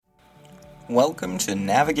Welcome to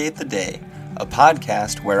Navigate the Day, a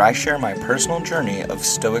podcast where I share my personal journey of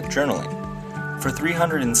Stoic journaling. For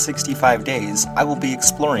 365 days, I will be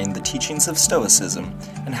exploring the teachings of Stoicism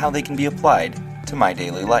and how they can be applied to my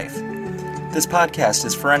daily life. This podcast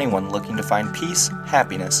is for anyone looking to find peace,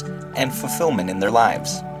 happiness, and fulfillment in their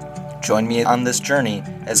lives. Join me on this journey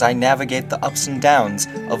as I navigate the ups and downs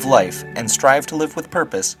of life and strive to live with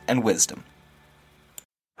purpose and wisdom.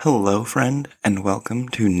 Hello, friend, and welcome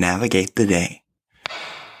to Navigate the Day.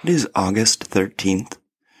 It is August 13th,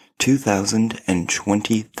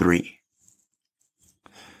 2023.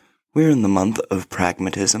 We're in the month of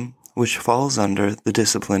pragmatism, which falls under the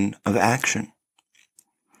discipline of action.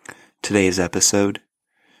 Today's episode,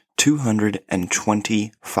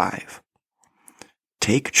 225.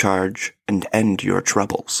 Take charge and end your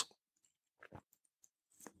troubles.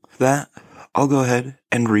 With that, I'll go ahead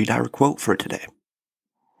and read our quote for today.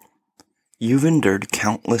 You've endured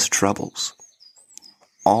countless troubles,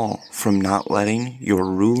 all from not letting your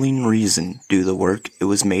ruling reason do the work it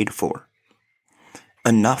was made for.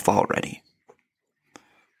 Enough already.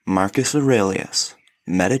 Marcus Aurelius,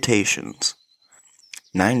 Meditations,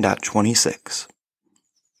 9.26.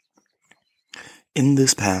 In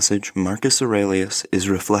this passage, Marcus Aurelius is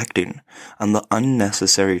reflecting on the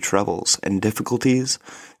unnecessary troubles and difficulties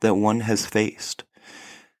that one has faced.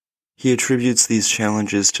 He attributes these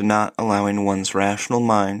challenges to not allowing one's rational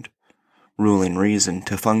mind, ruling reason,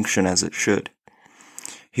 to function as it should.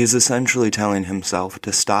 He is essentially telling himself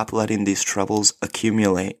to stop letting these troubles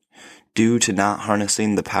accumulate due to not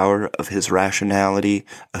harnessing the power of his rationality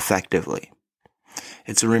effectively.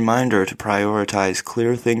 It's a reminder to prioritize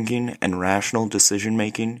clear thinking and rational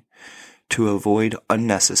decision-making to avoid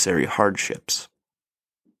unnecessary hardships.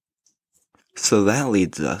 So that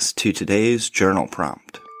leads us to today's journal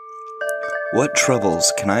prompt. What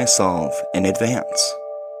troubles can I solve in advance?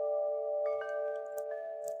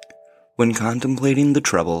 When contemplating the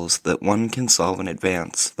troubles that one can solve in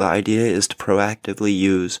advance, the idea is to proactively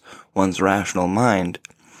use one's rational mind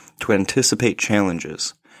to anticipate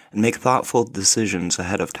challenges and make thoughtful decisions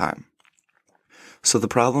ahead of time. So the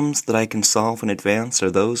problems that I can solve in advance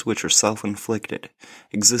are those which are self-inflicted,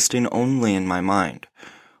 existing only in my mind,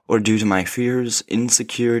 or due to my fears,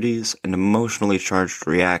 insecurities, and emotionally charged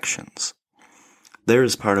reactions. There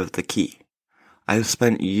is part of the key. I have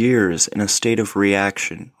spent years in a state of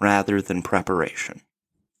reaction rather than preparation.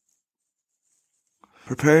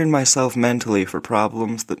 Preparing myself mentally for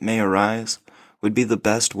problems that may arise would be the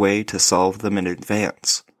best way to solve them in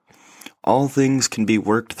advance. All things can be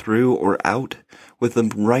worked through or out with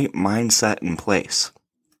the right mindset in place.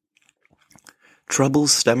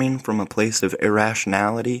 Troubles stemming from a place of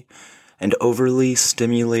irrationality and overly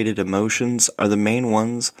stimulated emotions are the main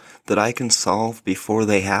ones that I can solve before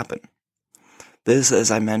they happen. This,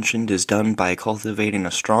 as I mentioned, is done by cultivating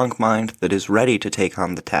a strong mind that is ready to take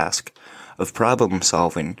on the task of problem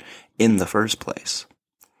solving in the first place.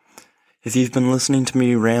 If you've been listening to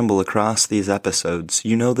me ramble across these episodes,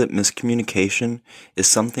 you know that miscommunication is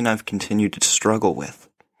something I've continued to struggle with,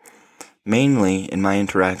 mainly in my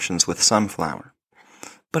interactions with Sunflower,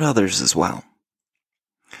 but others as well.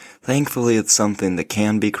 Thankfully, it's something that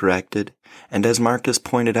can be corrected, and as Marcus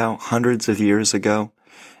pointed out hundreds of years ago,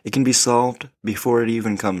 it can be solved before it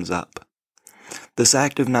even comes up. This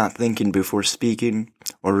act of not thinking before speaking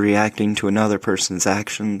or reacting to another person's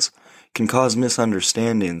actions can cause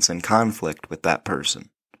misunderstandings and conflict with that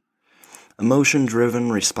person.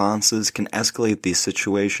 Emotion-driven responses can escalate these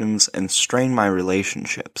situations and strain my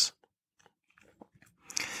relationships.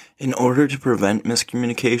 In order to prevent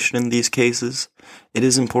miscommunication in these cases, it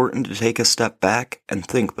is important to take a step back and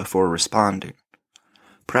think before responding.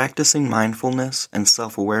 Practicing mindfulness and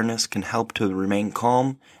self-awareness can help to remain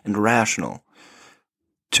calm and rational,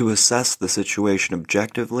 to assess the situation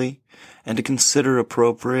objectively, and to consider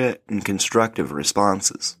appropriate and constructive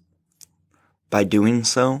responses. By doing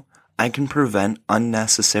so, I can prevent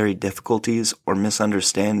unnecessary difficulties or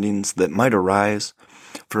misunderstandings that might arise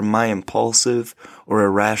from my impulsive or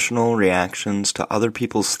irrational reactions to other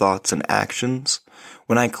people's thoughts and actions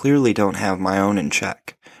when I clearly don't have my own in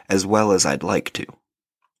check, as well as I'd like to.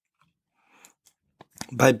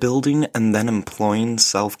 By building and then employing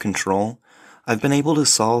self-control, I've been able to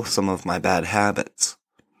solve some of my bad habits.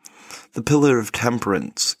 The pillar of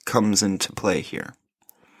temperance comes into play here.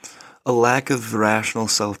 A lack of rational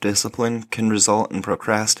self-discipline can result in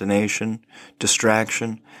procrastination,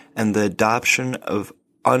 distraction, and the adoption of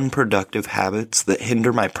unproductive habits that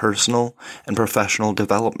hinder my personal and professional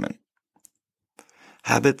development.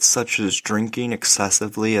 Habits such as drinking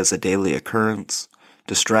excessively as a daily occurrence,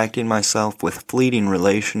 distracting myself with fleeting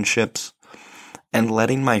relationships, and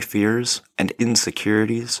letting my fears and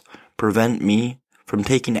insecurities prevent me from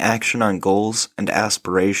taking action on goals and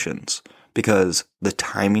aspirations because the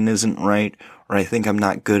timing isn't right or I think I'm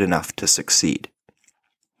not good enough to succeed.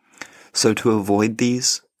 So to avoid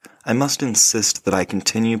these, I must insist that I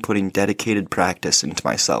continue putting dedicated practice into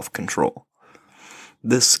my self-control.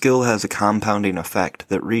 This skill has a compounding effect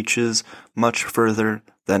that reaches much further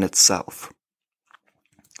than itself.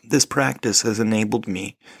 This practice has enabled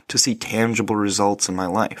me to see tangible results in my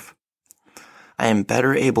life. I am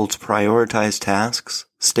better able to prioritize tasks,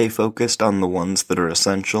 stay focused on the ones that are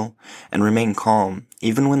essential, and remain calm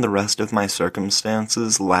even when the rest of my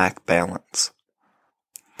circumstances lack balance.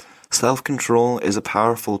 Self-control is a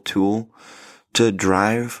powerful tool to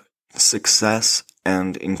drive success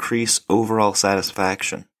and increase overall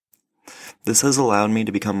satisfaction. This has allowed me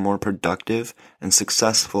to become more productive and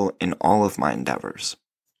successful in all of my endeavors.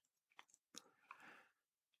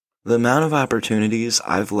 The amount of opportunities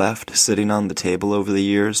I've left sitting on the table over the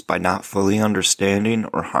years by not fully understanding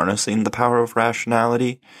or harnessing the power of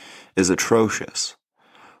rationality is atrocious.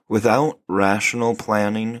 Without rational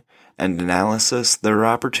planning and analysis, there are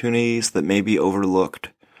opportunities that may be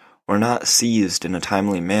overlooked or not seized in a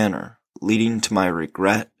timely manner, leading to my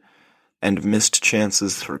regret and missed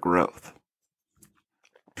chances for growth.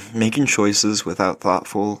 Making choices without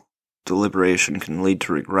thoughtful deliberation can lead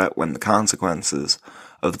to regret when the consequences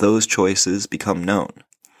of those choices become known.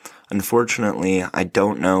 Unfortunately, I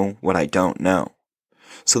don't know what I don't know,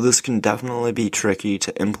 so this can definitely be tricky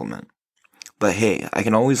to implement. But hey, I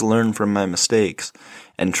can always learn from my mistakes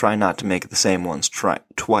and try not to make the same ones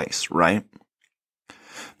twice, right?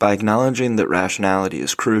 By acknowledging that rationality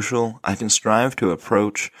is crucial, I can strive to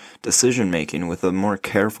approach decision-making with a more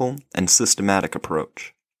careful and systematic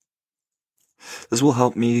approach. This will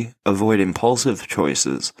help me avoid impulsive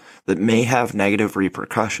choices that may have negative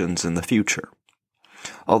repercussions in the future.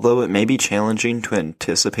 Although it may be challenging to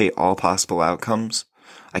anticipate all possible outcomes,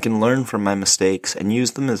 I can learn from my mistakes and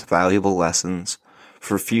use them as valuable lessons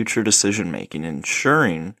for future decision-making,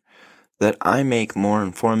 ensuring that I make more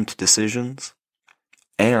informed decisions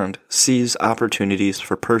and seize opportunities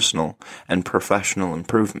for personal and professional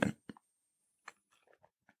improvement.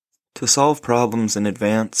 To solve problems in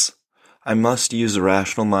advance, I must use a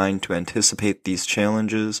rational mind to anticipate these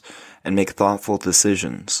challenges and make thoughtful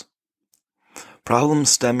decisions.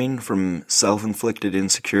 Problems stemming from self-inflicted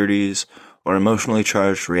insecurities or emotionally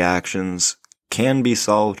charged reactions can be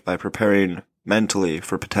solved by preparing mentally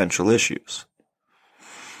for potential issues.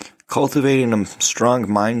 Cultivating a strong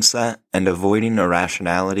mindset and avoiding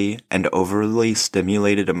irrationality and overly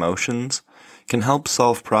stimulated emotions can help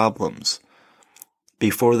solve problems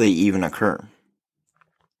before they even occur.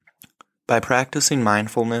 By practicing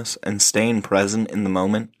mindfulness and staying present in the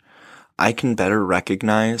moment, I can better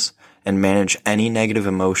recognize and manage any negative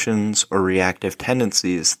emotions or reactive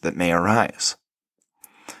tendencies that may arise.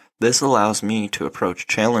 This allows me to approach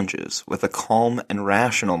challenges with a calm and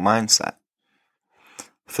rational mindset,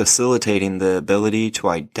 facilitating the ability to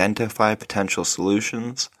identify potential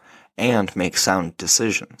solutions and make sound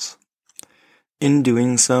decisions. In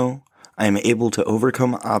doing so, I am able to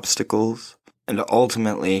overcome obstacles and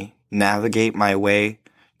ultimately navigate my way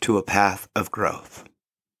to a path of growth.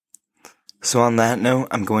 So on that note,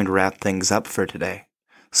 I'm going to wrap things up for today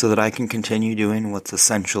so that I can continue doing what's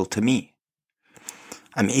essential to me.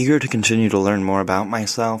 I'm eager to continue to learn more about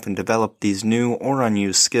myself and develop these new or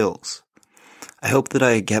unused skills. I hope that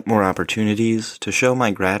I get more opportunities to show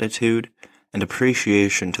my gratitude and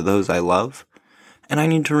appreciation to those I love, and I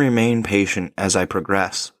need to remain patient as I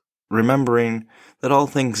progress, remembering that all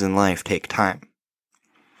things in life take time.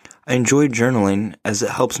 I enjoy journaling as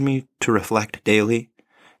it helps me to reflect daily,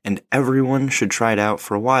 and everyone should try it out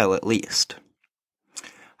for a while at least.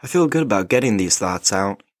 I feel good about getting these thoughts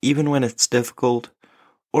out, even when it's difficult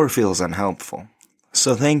or feels unhelpful.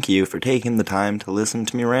 So thank you for taking the time to listen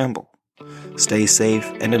to me ramble. Stay safe,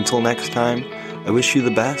 and until next time, I wish you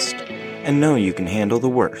the best, and know you can handle the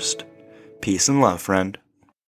worst. Peace and love, friend.